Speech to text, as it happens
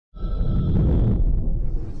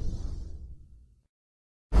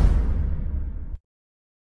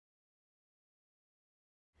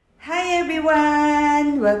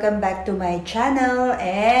everyone! Welcome back to my channel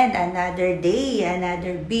and another day,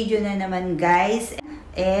 another video na naman guys.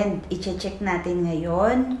 And i-check natin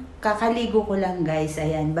ngayon. Kakaligo ko lang guys.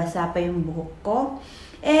 Ayan, basa pa yung buhok ko.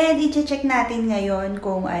 And i-check natin ngayon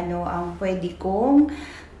kung ano ang pwede kong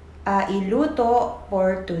iluto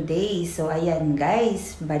for today. So ayan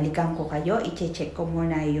guys, balikan ko kayo. I-check ko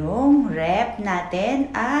muna yung rep natin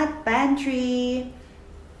at pantry.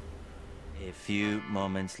 A few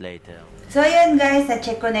moments later. So ayan guys,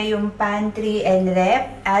 na-check ko na yung pantry and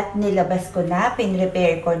rep at nilabas ko na,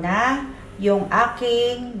 pinrepair ko na yung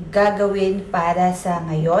aking gagawin para sa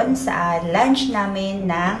ngayon sa lunch namin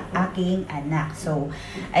ng aking anak. So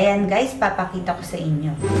ayan guys, papakita ko sa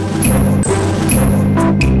inyo.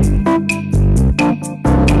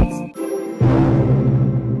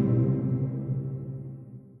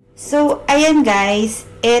 So ayan guys,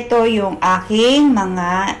 ito yung aking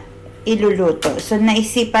mga iluluto. So,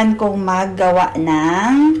 naisipan kong maggawa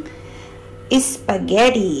ng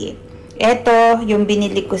spaghetti. Ito, yung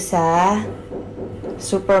binili ko sa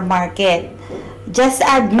supermarket. Just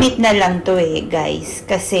admit na lang to guys.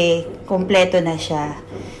 Kasi, kompleto na siya.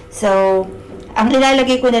 So, ang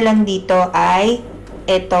ilalagay ko na lang dito ay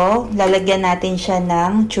ito. Lalagyan natin siya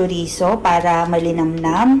ng chorizo para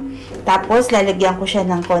malinamnam. Tapos, lalagyan ko siya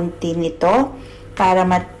ng konti nito. Para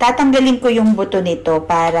matatanggalin ko yung buto nito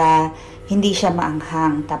para hindi siya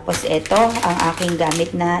maanghang. Tapos ito ang aking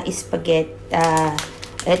gamit na spaghetti.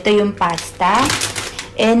 Ito yung pasta.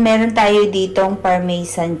 And meron tayo ditong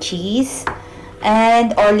parmesan cheese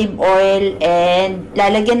and olive oil, and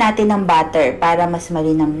lalagyan natin ng butter para mas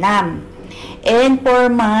malinamnam. And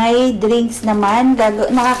for my drinks naman,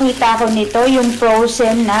 nakakita ko nito yung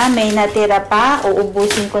frozen na may natira pa.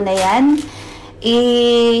 Uubusin ko na yan.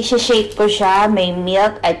 I-shake ko siya, may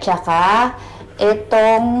milk at saka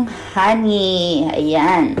itong honey.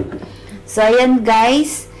 Ayan. So, ayan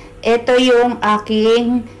guys. Ito yung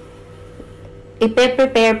aking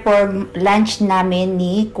ipe-prepare for lunch namin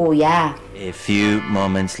ni Kuya. A few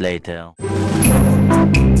moments later.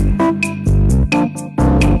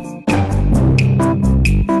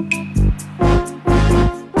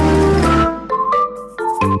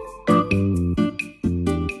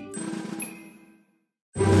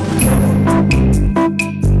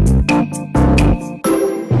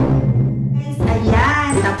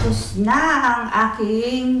 Na ang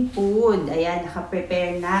aking food. Ayan,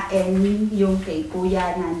 naka-prepare na. And yung kay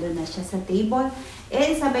Kuya, nandun na siya sa table.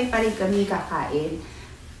 And sabay pa rin kami kakain.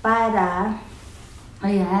 Para,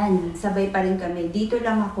 ayan, sabay pa rin kami. Dito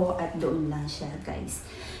lang ako at doon lang siya, guys.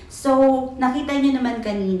 So, nakita nyo naman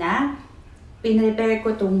kanina, pinrepare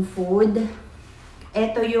ko tong food.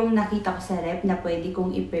 Ito yung nakita ko sa rep na pwede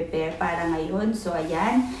kong i-prepare para ngayon. So,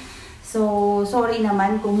 ayan. So, sorry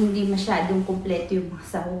naman kung hindi masyadong kumpleto yung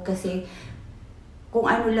sahog kasi kung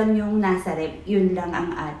ano lang yung nasa rep, yun lang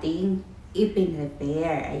ang ating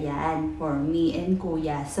ipin-repair. Ayan, for me and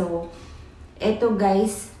Kuya. So, eto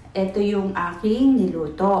guys, eto yung aking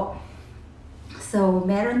niluto. So,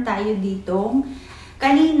 meron tayo ditong,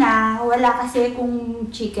 kanina, wala kasi kung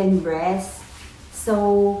chicken breast. So,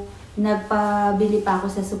 nagpabili pa ako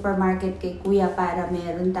sa supermarket kay Kuya para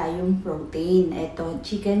meron tayong protein. Ito,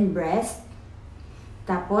 chicken breast.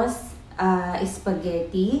 Tapos,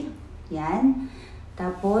 spaghetti. Yan.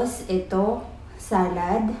 Tapos, ito,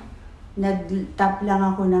 salad. Nag-top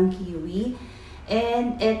lang ako ng kiwi.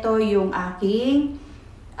 And, ito yung aking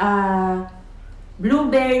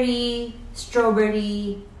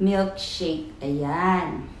blueberry-strawberry milkshake.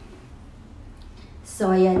 Ayan.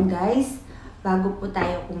 So, ayan guys. Bago po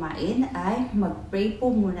tayo kumain ay mag-pray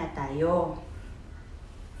po muna tayo.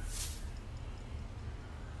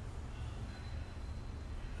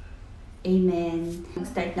 Amen.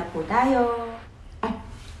 Mag-start na po tayo. Ay,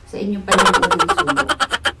 sa inyo pa yung unang subo.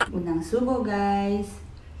 Unang subo, guys.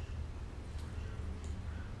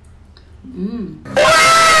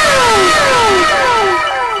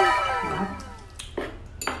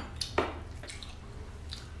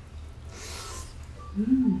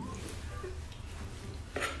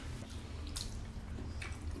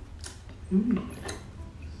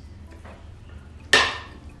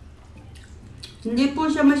 Hindi po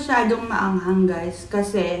siya masyadong maanghang guys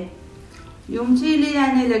kasi yung chili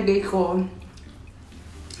na nilagay ko,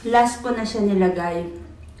 last ko na siya nilagay.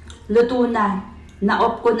 Luto na.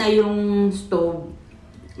 Na-off ko na yung stove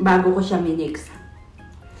bago ko siya minix.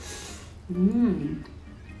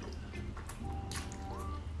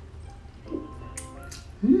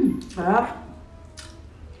 Sarap.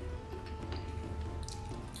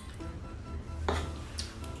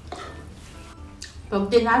 Pag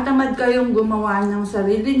tinatamad kayong gumawa ng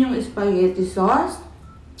sarili nyong spaghetti sauce,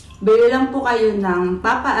 Bili lang po kayo ng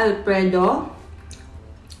Papa Alfredo.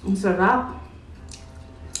 Ang sarap.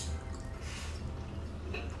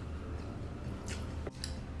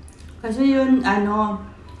 Kasi yun,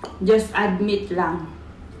 just admit lang.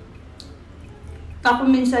 Ako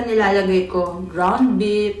minsan nilalagay ko ground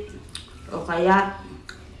beef o kaya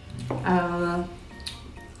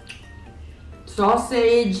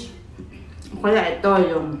sausage o kaya ito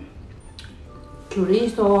yung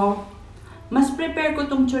chorizo. Mas prepare ko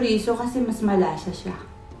tong chorizo kasi mas malasa siya.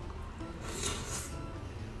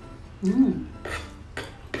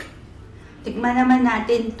 Tikman naman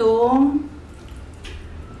natin tong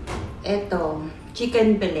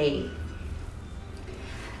chicken fillet.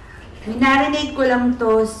 Minarinate ko lang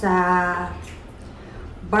to sa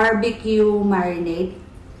barbecue marinade.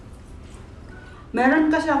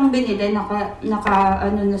 Meron kasi akong binili, naka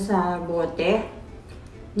na sa bote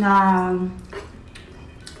na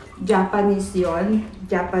Japanese yon,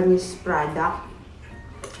 Japanese product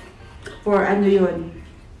for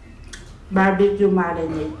barbecue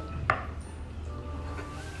marinade.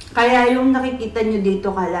 Kaya yung nakikita nyo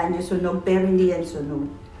dito, kala nyo sunog, pero hindi yan sunog.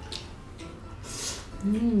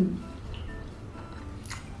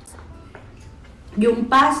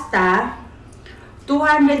 Yung pasta,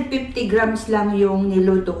 250 grams lang yung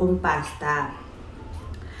niluto kong pasta.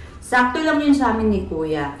 Sakto lang yun sa amin ni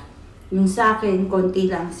Kuya. Yung sa akin,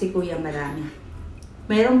 konti lang, si Kuya marami.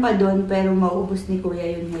 Meron pa doon, pero mauubos ni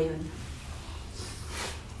Kuya yun ngayon.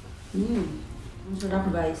 Ang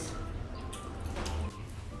sarap, guys.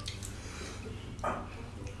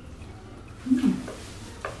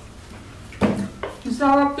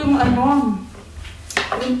 Masarap yung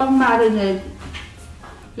yung pang marinade.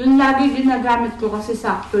 Yung lagi ginagamit ko kasi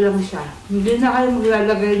sakto lang siya. Hindi na kayo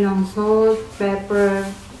maglalagay ng salt, pepper.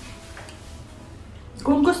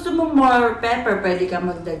 Kung gusto mo more pepper, pwede ka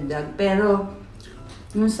magdagdag. Pero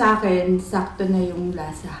yung sa akin, sakto na yung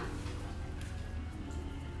lasa.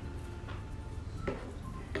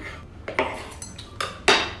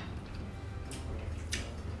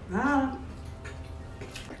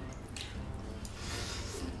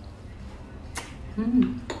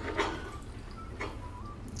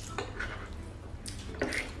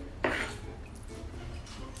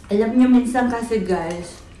 Alam niyo, minsan kasi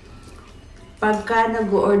guys, pagka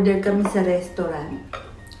nag-order kami sa restaurant,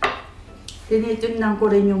 tinitingnan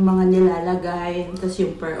ko rin yung mga nilalagay, tapos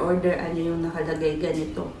yung per order, ano yung nakalagay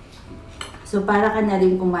ganito. So, para ka na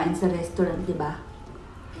rin kumain sa restaurant, di ba?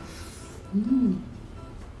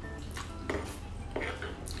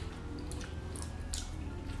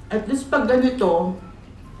 At least pag ganito,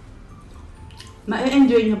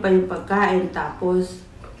 ma-enjoy nyo pa yung pagkain, tapos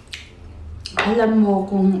alam mo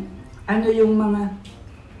kung ano yung mga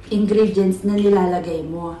ingredients na nilalagay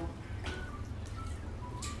mo.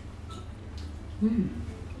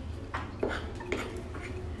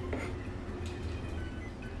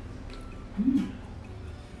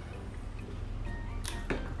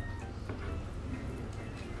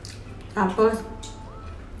 Tapos,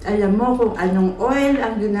 alam mo kung anong oil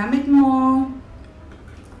ang ginamit mo,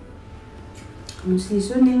 yung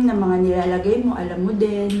seasoning na mga nilalagay mo, alam mo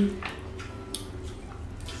din.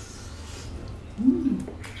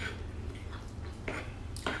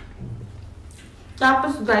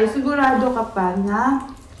 Tapos guys, sigurado ka pa na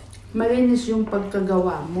malinis yung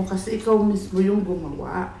pagkagawa mo kasi ikaw mismo yung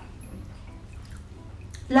gumawa.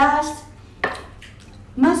 Last,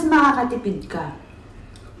 mas makakatipid ka.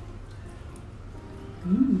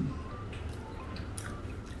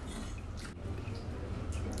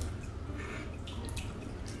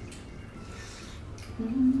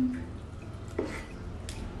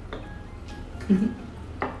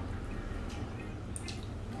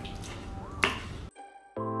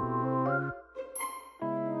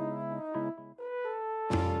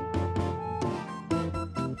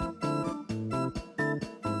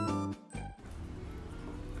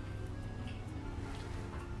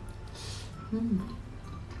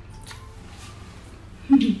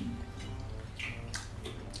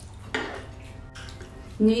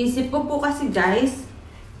 Niisip ko po kasi guys,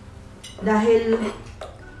 dahil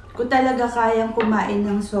ko talaga kayang kumain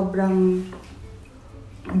ng sobrang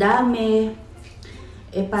dami,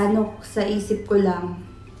 paano sa isip ko lang.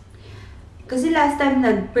 Kasi last time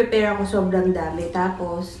nag-prepare ako sobrang dami,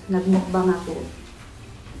 tapos nag-mukbang ako.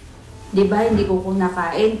 Diba, hindi ko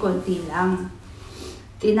nakain, konti lang.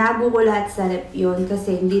 Tinago ko lahat sa rep yun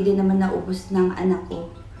kasi hindi din naman naubos ng anak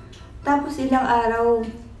ko. Tapos ilang araw,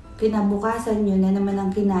 kinabukasan yun na naman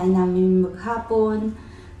ang kinain namin maghapon.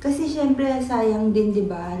 Kasi syempre sayang din,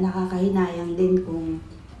 diba? Nakakahinayang din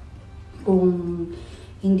kung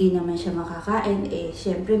hindi naman siya makakain.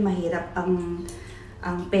 Syempre mahirap ang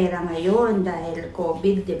ang pera ngayon dahil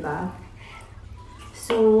COVID, di ba?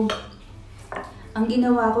 So, ang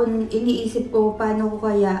ginawa ko, iniisip ko, paano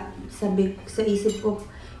ko kaya, sabi sa isip ko,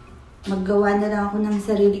 maggawa na lang ako ng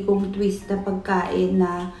sarili kong twist na pagkain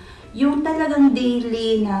na yung talagang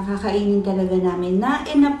daily na kakainin talaga namin, na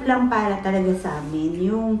enough lang para talaga sa amin.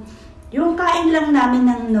 Yung kain lang namin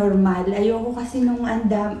ng normal. Ayoko kasi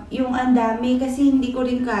yung andami kasi hindi ko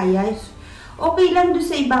rin kaya. Okay lang doon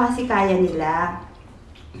sa iba kasi kaya nila.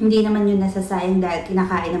 Hindi naman yun nasasayang dahil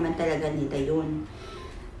kinakain naman talaga nila yun.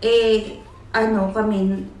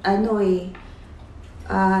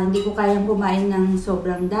 Hindi ko kayang kumain ng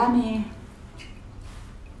sobrang dami.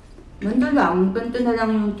 Ganito na lang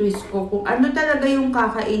yung twist ko. Kung ano talaga yung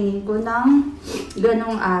kakainin ko ng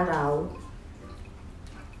ganong araw.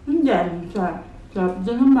 Diyan, sarap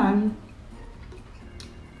dyan naman.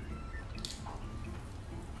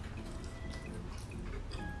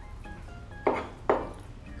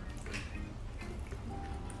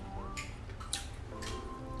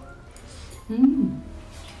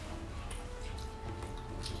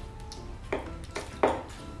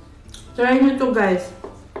 Try nyo to guys.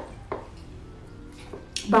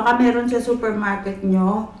 Baka meron sa supermarket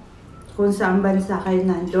nyo kung saan bansa kayo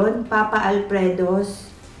nandun. Papa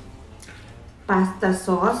Alfredo's pasta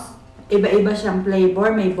sauce. Iba-iba siyang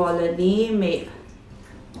flavor. May bolognese,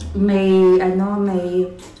 may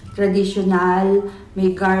traditional,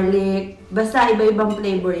 may garlic. Basta iba-ibang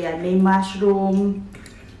flavor yan. May mushroom.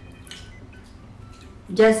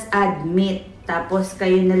 Just add meat. Tapos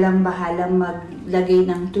kayo na lang bahalang maglagay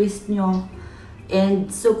ng twist nyo. And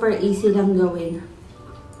super easy lang gawin.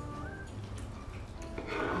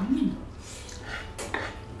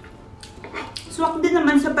 Swak din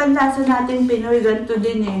naman sa panlasa natin Pinoy. Ganito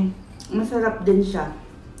din eh. Masarap din siya.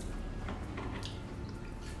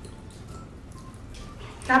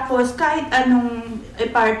 Tapos kahit anong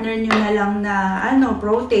partner nyo na lang na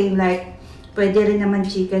protein, like pwede rin naman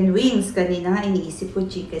chicken wings. Kanina nga iniisip ko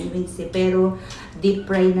chicken wings eh. Pero deep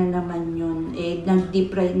fry na naman yun.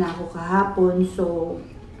 Nag-deep fry na ako kahapon. So,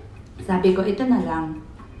 sabi ko ito na lang.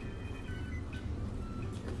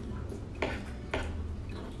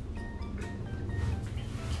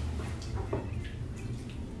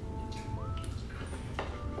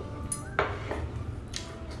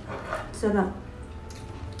 Sarap.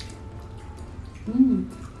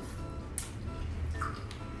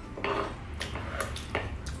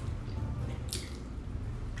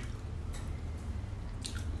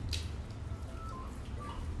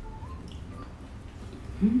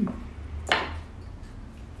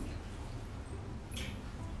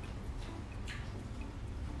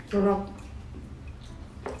 Sarap.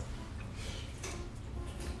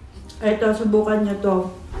 Ito, subukan nyo to.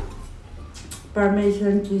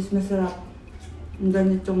 Parmesan cheese, masarap. Ang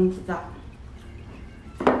ganitong stock.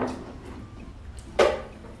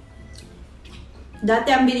 Dati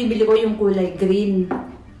ang binibili ko yung kulay green.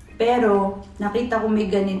 Pero, nakita ko may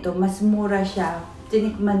ganito, mas mura siya.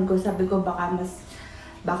 Tinikman ko, sabi ko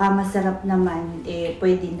baka masarap naman.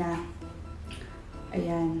 Pwede na.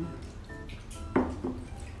 Ayan.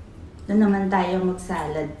 Doon naman tayo,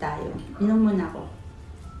 mag-salad tayo. Inom muna ako.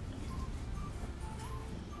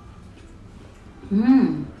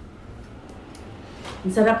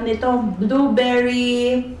 Ang sarap nito.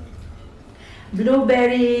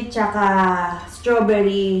 Blueberry tsaka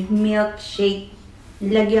strawberry milkshake.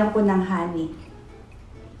 Nilagyan ko ng honey.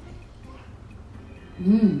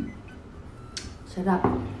 Sarap.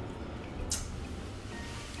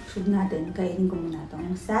 Sub natin. Kainin ko muna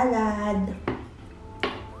itong salad.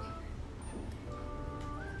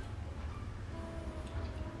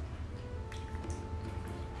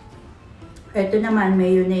 Ito naman,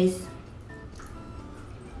 mayonnaise.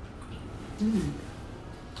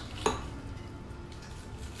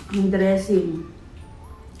 Ang dressing.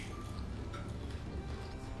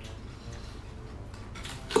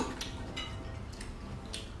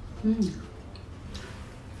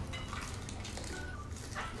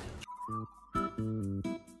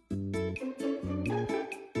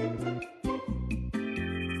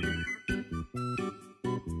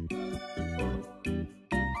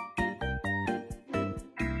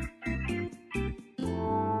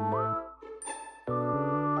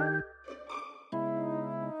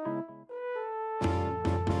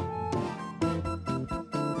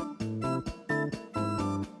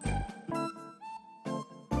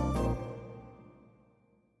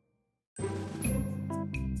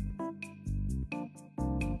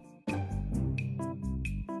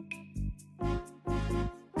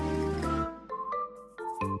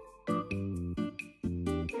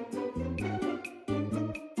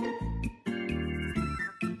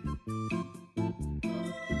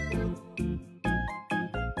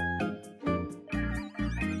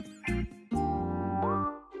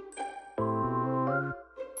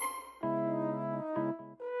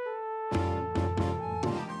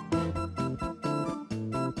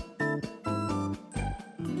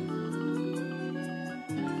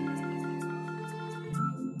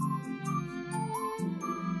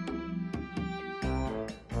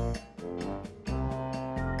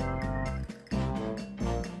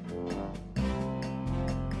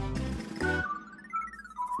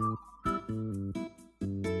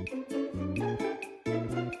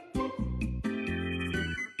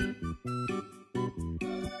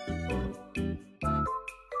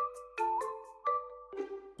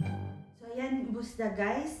 pizza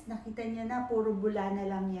guys. Nakita niyo na, puro bula na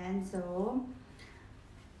lang yan. So,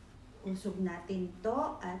 usog natin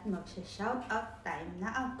to at magsha-shoutout time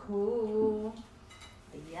na ako.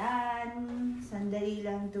 Ayan. Sandali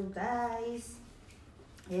lang to guys.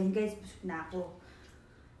 Ayan guys, busog na ako.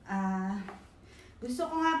 Gusto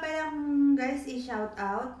ko nga palang guys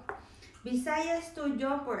i-shoutout Bisaya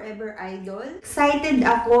Studio Forever Idol. Excited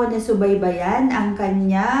ako na subaybayan ang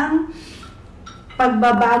kanyang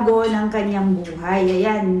pagbabago ng kanyang buhay.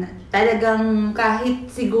 Ayan, talagang kahit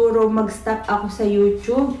siguro mag-stop ako sa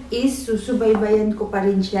YouTube is susubaybayan ko pa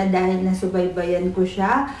rin siya dahil nasubaybayan ko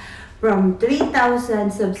siya from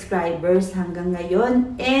 3,000 subscribers hanggang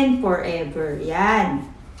ngayon and forever. Yan.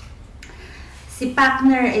 Si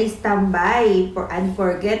partner ay standby for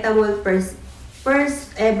unforgettable first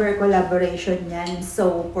ever collaboration yan.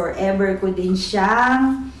 So, forever ko din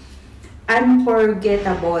siyang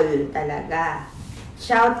unforgettable talaga.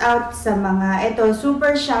 Shout out sa mga,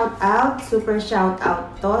 super shout out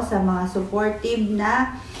to sa mga supportive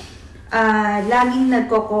na laging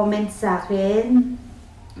nagko-comment sa akin.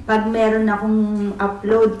 Pag meron akong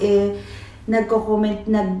upload, nagko-comment,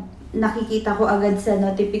 nakikita ko agad sa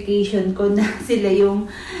notification ko na sila yung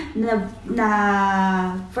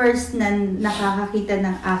first na nakakakita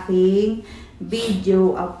ng aking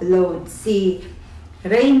video upload. Si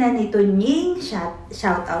Reyna Nitunying,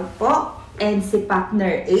 shout out po. And si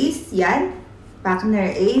Partner Ace, yan. Partner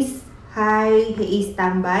Ace, hi, he is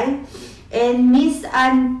standby. And Miss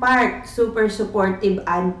Ann Park, super supportive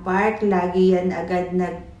Ann Park. Lagi yan agad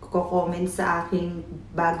nagko-comment sa aking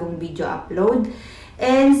bagong video upload.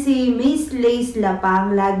 And si Miss Lace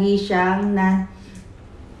Lapang, lagi siyang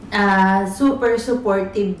super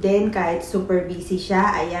supportive din kahit super busy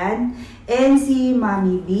siya. Ayan. And si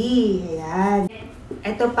Mami B. Ayan.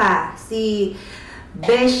 Ito pa, si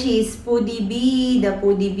Beshies Foodie B. The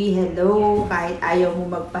Foodie B, hello. Kahit ayaw mo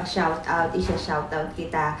magpa-shoutout, isa-shoutout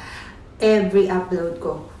kita every upload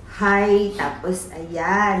ko. Hi. Tapos,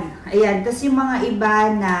 ayan. Ayan. Tapos yung mga iba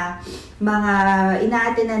na mga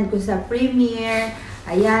ina-attendan ko sa premiere.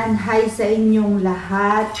 Ayan, hi sa inyong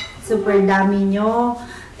lahat. Super dami nyo.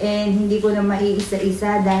 And hindi ko na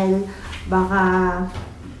maiisa-isa dahil baka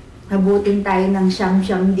nabutin tayo ng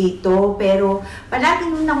siyam-siyam dito. Pero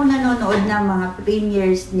palaging ako nanonood ng mga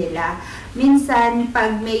premieres nila. Minsan,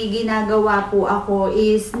 pag may ginagawa po ako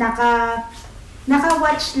is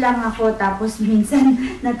naka-watch lang ako. Tapos minsan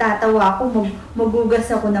natatawa ako. Magugas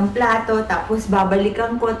ako ng plato. Tapos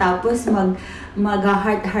babalikan ko. Tapos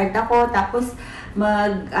mag-heart-heart ako. Tapos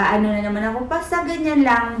ano na naman ako, basta ganyan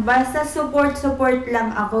lang, basta support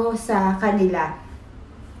lang ako sa kanila.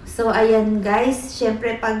 So, ayan guys,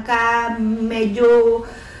 syempre pagka medyo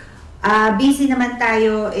busy naman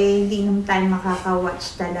tayo, hindi naman tayo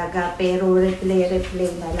makaka-watch talaga, pero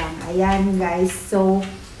replay na lang. Ayan guys, so,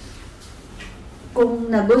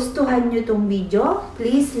 kung nagustuhan nyo tong video,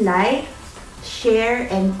 please like, share,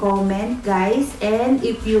 and comment guys. And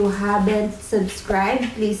if you haven't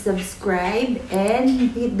subscribed, please subscribe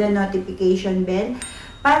and hit the notification bell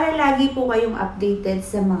para lagi po kayong updated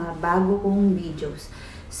sa mga bago kong videos.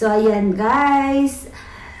 So ayan guys,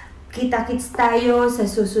 kita-kits tayo sa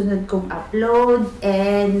susunod kong upload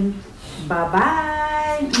and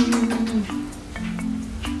bye-bye!